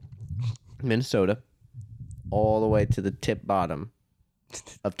Minnesota all the way to the tip bottom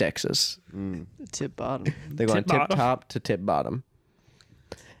of Texas. Tip bottom. They're going Tip tip bottom. top to tip bottom.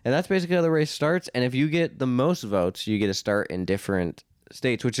 And that's basically how the race starts. And if you get the most votes, you get to start in different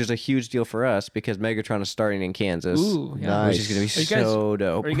states, which is a huge deal for us because Megatron is starting in Kansas. Ooh, yeah. Nice. Which is going to be Are you guys- so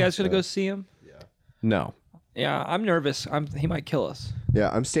dope. Are you guys gonna go see him? No. Yeah, I'm nervous. He might kill us. Yeah,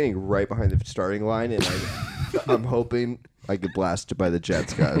 I'm standing right behind the starting line, and I'm hoping I get blasted by the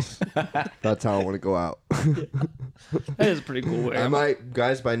Jets, guys. That's how I want to go out. That is a pretty cool way. I might,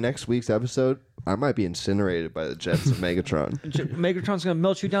 guys, by next week's episode, I might be incinerated by the Jets of Megatron. Megatron's gonna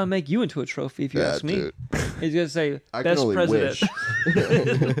melt you down, and make you into a trophy. If you Yeah, ask me, dude. he's gonna say I can best only president.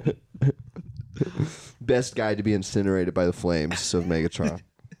 wish. Best guy to be incinerated by the flames of Megatron.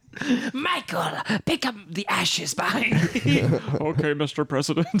 Michael, pick up the ashes behind me. Okay, Mr.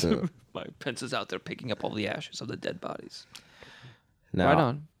 President. Like Pence is out there picking up all the ashes of the dead bodies. No. Right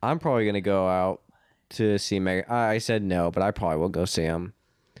on. I'm probably going to go out to see I said no, but I probably will go see him.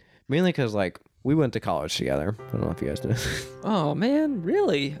 Mainly because, like, we went to college together. I don't know if you guys knew. Oh man,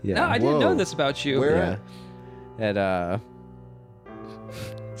 really? Yeah. No, I didn't know Whoa. this about you. Where yeah. At,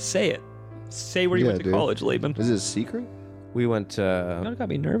 Say it. Say where you Yeah, went to dude. college, Laban. Is it a secret? we went to... That got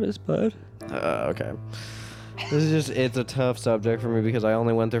me nervous, bud. Okay. This is it's a tough subject for me because I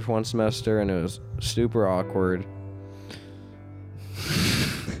only went there for one semester and it was super awkward.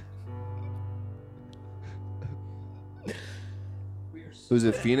 Was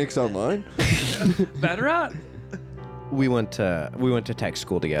it Phoenix Online? Better out. We went to tech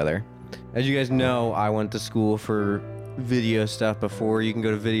school together. As you guys know, I went to school for video stuff. Before you can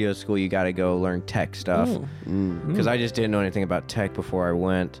go to video school, you got to go learn tech stuff. Because I just didn't know anything about tech before I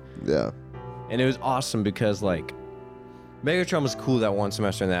went. Yeah. And it was awesome because, like, Megatron was cool that one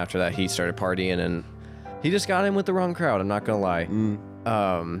semester, and then after that, he started partying, and he just got in with the wrong crowd. I'm not gonna lie.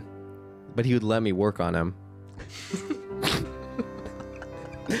 But he would let me work on him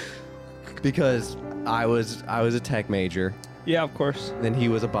because I was a tech major, Yeah, of course. and he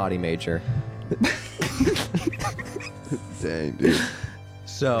was a body major. Dang, dude.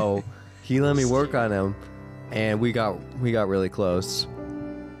 So he let me work on him, and we got really close.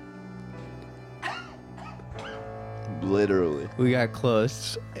 Literally. We got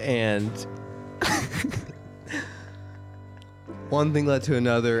close, and one thing led to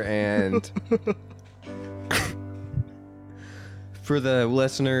another, and for the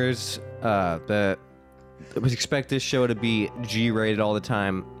listeners that would expect this show to be G-rated all the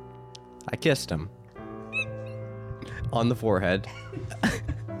time, I kissed him on the forehead.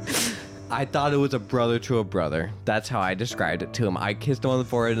 I thought it was a brother to a brother. That's how I described it to him. I kissed him on the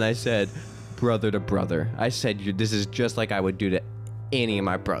forehead, and I said, brother to brother. I said, this is just like I would do to any of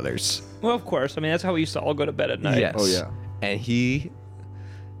my brothers. Well, of course. I mean, that's how we used to all go to bed at night. Yes. Oh, yeah. And he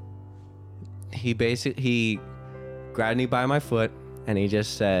grabbed me by my foot, and he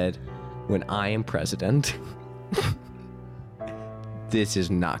just said, when I am president, this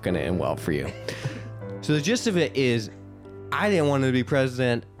is not going to end well for you. So the gist of it is, I didn't want him to be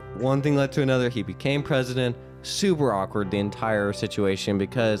president. One thing led to another. He became president. Super awkward, the entire situation,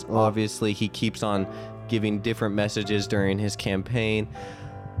 because obviously he keeps on giving different messages during his campaign.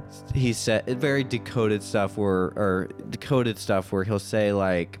 he said very decoded stuff where he'll say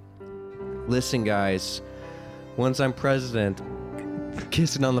like, listen guys, once I'm president,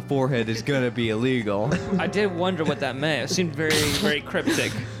 kissing on the forehead is gonna be illegal. I did wonder what that meant. It seemed very, very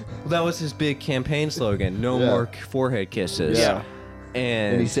cryptic. That was his big campaign slogan, no more forehead kisses. Yeah.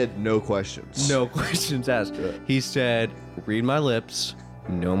 And he said no questions. no questions asked. Yeah. He said, read my lips,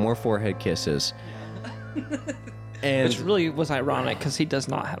 no more forehead kisses. And Which really was ironic because he does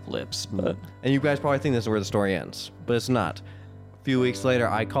not have lips. But you guys probably think this is where the story ends, but it's not. A few weeks later,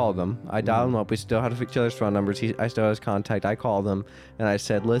 I called him. I dialed him up. We still had each other's phone numbers. I still had his contact. I called him, and I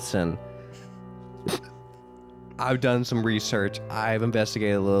said, listen, I've done some research. I've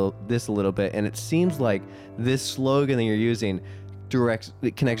investigated this a little bit, and it seems like this slogan that you're using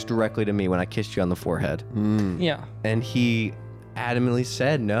it connects directly to me when I kissed you on the forehead. yeah. And he adamantly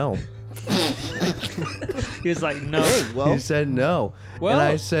said no. He was like, no. Well, He said no. Well- And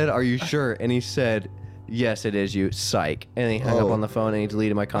I said, are you sure? And he said, yes, it is you, psych. And he hung up Oh. on the phone and he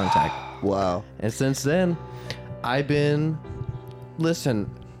deleted my contact. wow. And since then, listen,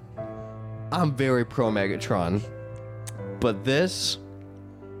 I'm very pro Megatron, but this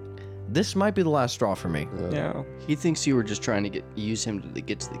might be the last straw for me. Yeah. He thinks you were just trying to use him to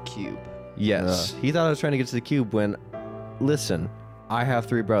get to the cube. Yes. He thought I was trying to get to the cube when, listen, I have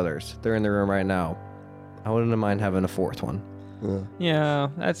 3 brothers. They're in the room right now. I wouldn't mind having a 4th one. Yeah.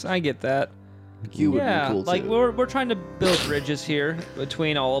 I get that. The cube would Yeah, be cool like too. we're trying to build bridges here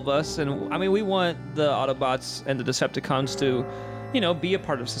between all of us, and I mean we want the Autobots and the Decepticons to, be a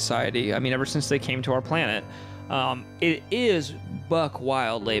part of society. I mean, ever since they came to our planet, it is buck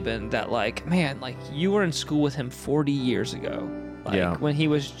wild, Laban, that like you were in school with him 40 years ago, when he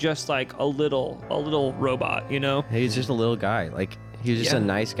was just like a little robot, He's just a little guy. Like, he was just Yeah. a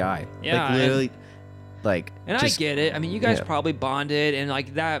nice guy. Yeah, Like, literally, like, And just, I get it. I mean, you guys yeah. probably bonded, and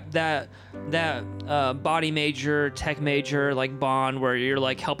like that body major, tech major, like bond where you're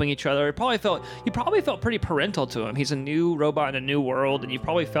like helping each other. You probably felt pretty parental to him. He's a new robot in a new world, and you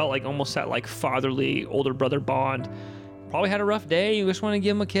probably felt like almost that like fatherly older brother bond. Probably had a rough day. You just want to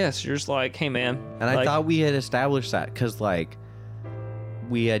give him a kiss. You're just like, hey man. And I Like, thought we had established that because like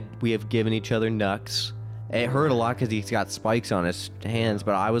we have given each other knucks. It hurt a lot because he's got spikes on his hands,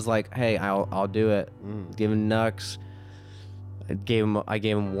 but I was like, hey, I'll do it. Give him knucks. I gave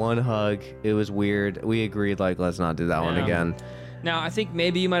him one hug. It was weird. We agreed like, let's not do that one Yeah. again. Now I think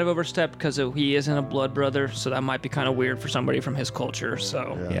maybe you might have overstepped because he isn't a blood brother, so that might be kind of weird for somebody from his culture.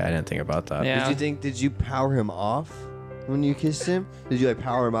 So Yeah, I didn't think about that. yeah. Did you power him off when you kissed him? Did you like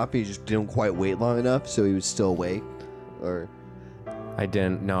power him off and you just didn't quite wait long enough so he was still awake? Or I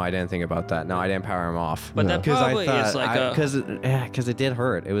didn't think about that. No, I didn't power him off. But that probably is like a. because it did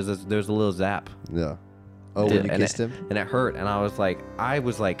hurt. There was a little zap. yeah. Oh, when you And kissed him? and it hurt, and I was like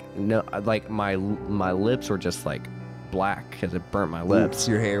no, like my lips were just like black because it burnt my lips.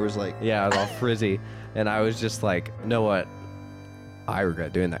 Your hair was like Yeah, I was all frizzy, and I was just like, you know what? I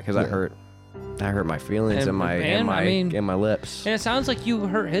regret doing that because I hurt my feelings And- and I mean- my lips. And it sounds like you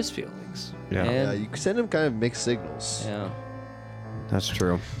hurt his feelings. Yeah. And- yeah, you send him kind of mixed signals. yeah. That's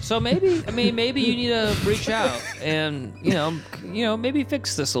true. So maybe you need to reach out and maybe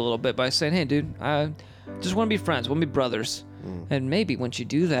fix this a little bit by saying, hey, dude, I just want to be friends, want to be brothers, and maybe once you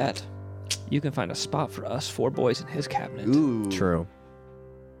do that, you can find a spot for us 4 boys in his cabinet. Ooh. True.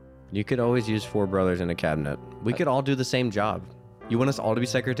 You could always use 4 brothers in a cabinet. We could all do the same job. You want us all to be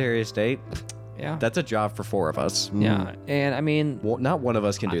Secretary of State? Yeah. That's a job for 4 of us. Yeah, and I mean, Well, not one of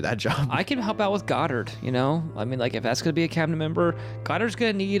us can do that job. I can help out with Goddard, I mean, like, if that's going to be a cabinet member, Goddard's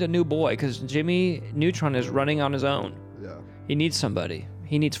going to need a new boy because Jimmy Neutron is running on his own. Yeah. He needs somebody.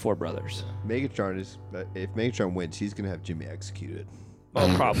 He needs 4 brothers. Megatron is. If Megatron wins, he's gonna have Jimmy executed.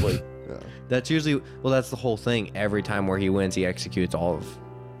 Oh, probably. Yeah. That's usually, that's the whole thing. Every time where he wins, he executes all of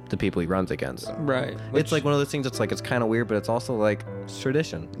the people he runs against. Right. It's like one of those things that's like, it's kind of weird, but it's also like, it's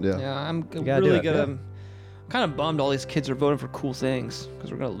tradition. Yeah. Yeah, I'm gotta do really it, gonna. yeah. I'm kind of bummed all these kids are voting for cool things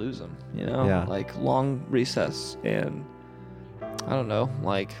because we're gonna lose them. Yeah. Like long recess and I don't know,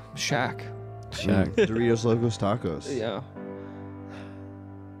 like Shaq. Doritos, Locos, Tacos. Yeah.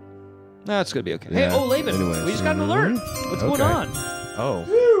 That's gonna be okay. Yeah. Hey, Laban, Anyways. we just got an alert. What's going Okay. on?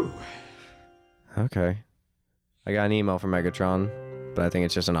 Oh. Okay. I got an email from Megatron, but I think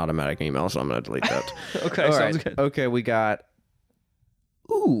it's just an automatic email, so I'm going to delete that. Okay, All sounds right. good. Okay, we got...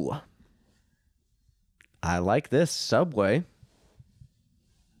 Ooh. I like this. Subway.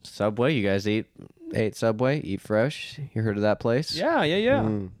 Subway, you guys ate Subway? Eat Fresh? You heard of that place? Yeah. Yeah. I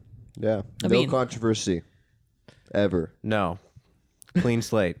No mean- controversy. Ever. No. Clean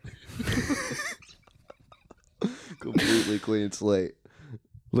slate. Completely clean slate.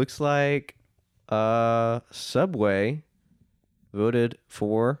 Looks like Subway voted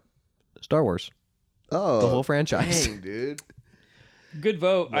for Star Wars. Oh, The whole franchise. dang, dude. Good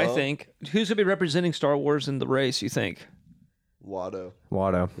vote, I Well- think. Who's gonna be representing Star Wars in the race? You think? Watto.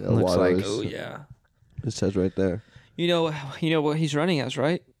 Watto. Yeah, Looks Watto like is- Oh yeah. It says right there. You know what he's running as,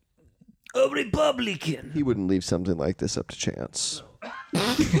 right? A Republican. He wouldn't leave something like this up to chance.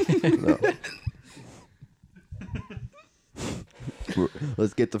 No.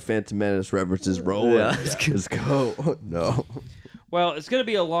 Let's get the Phantom Menace references rolling. Yeah. Let's go. No. Well, it's gonna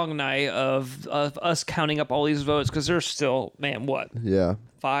be a long night of us counting up all these votes because there's still, man, what, Yeah.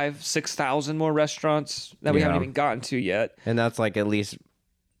 5,000-6,000 more restaurants that we Yeah. haven't even gotten to yet. and that's like at least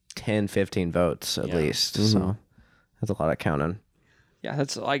 10, 15 votes at Yeah. least. So that's a lot of counting. Yeah,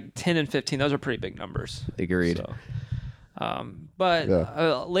 that's like 10 and 15. Those are pretty big numbers. Agreed. So, but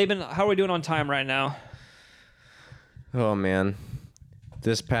Yeah. Laban, how are we doing on time right now? Oh man,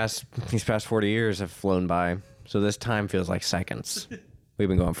 these past 40 years have flown by. So this time feels like seconds. We've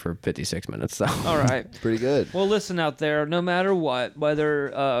been going for 56 minutes though. All right. Pretty good. Well, listen out there. No matter what,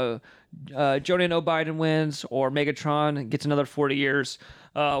 whether Joe Dano Biden wins or Megatron gets another 40 years,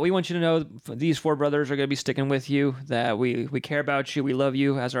 we want you to know these four brothers are going to be sticking with you. That we care about you. We love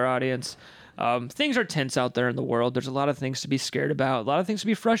you as our audience. Things are tense out there in the world. There's a lot of things to be scared about. A lot of things to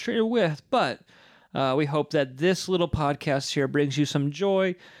be frustrated with. But we hope that this little podcast here brings you some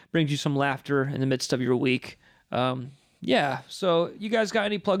joy, brings you some laughter in the midst of your week. Yeah, so you guys got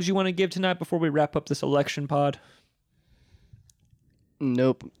any plugs you want to give tonight before we wrap up this election pod?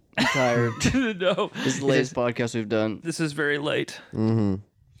 Nope. I'm tired. No. This is the latest podcast we've done. This is very late.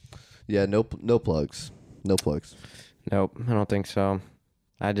 Yeah, no plugs. No plugs. Nope, I don't think so.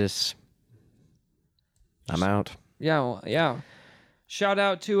 I'm out. Yeah, well, yeah. Shout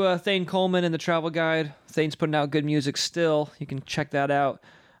out to Thane Coleman and the Travel Guide. Thane's putting out good music still. You can check that out.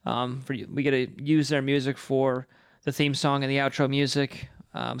 We get to use their music for the theme song and the outro music.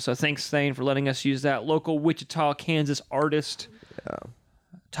 So thanks, Thane, for letting us use that. Local Wichita, Kansas artist. Yeah.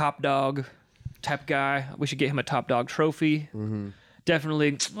 Top dog type guy. We should get him a top dog trophy.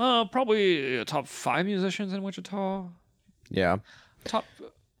 Definitely, probably top 5 musicians in Wichita. Yeah, Top.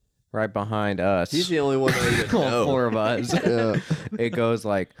 right behind us. He's the only one that even all know. 4 of us. Yeah. It goes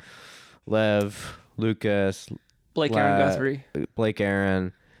like Lev, Lucas, Blake Aaron Guthrie. Blake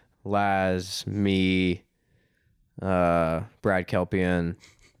Aaron, Laz, me, Brad Kelpian,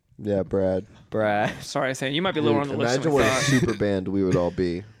 Yeah, Brad. Brad. Sorry, Thane. You might be lower on the list. Imagine than we what a thought. super band we would all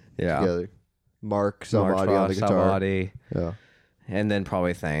be Yeah. together. Mark Mark Salvati on the guitar. Salvati, Yeah. and then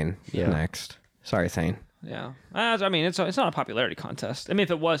probably Thane next. Sorry, Thane. Yeah, I mean, it's not a popularity contest. I mean,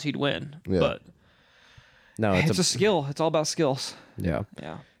 if it was, he'd win. Yeah. But No, it's a skill. It's all about skills. yeah.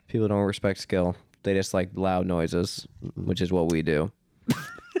 Yeah. People don't respect skill. They just like loud noises, which is what we do.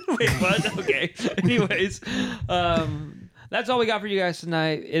 Wait, what? Okay. Anyways, that's all we got for you guys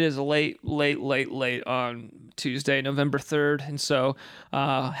tonight. It is late on Tuesday, November 3rd, and so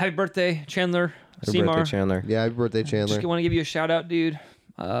happy birthday, Chandler. Happy Seymour. birthday, Chandler. Yeah, happy birthday, Chandler. Just want to give you a shout out, dude.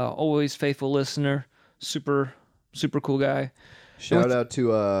 Always faithful listener. Super cool guy. Shout out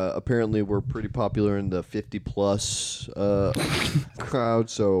to apparently we're pretty popular in the 50 plus crowd,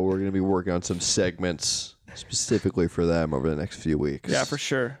 so we're gonna be working on some segments specifically for them over the next few weeks. Yeah, for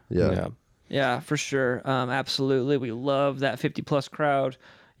sure. Yeah. Yeah, for sure. Absolutely. We love that 50 plus crowd.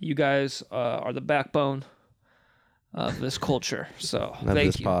 You guys are the backbone of this culture. So Of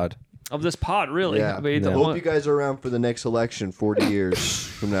thank this you. pod. Of this pod, really. Yeah. I mean, the Hope one- you guys are around for the next election 40 years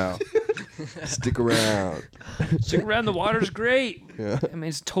from now. Stick around. stick around. The water's great. I mean,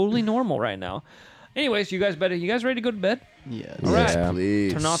 it's totally normal right now. Anyways, you guys ready to go to bed? Yes. All right. Yeah.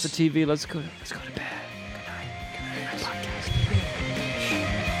 Please. Turn off the TV. Let's go to bed.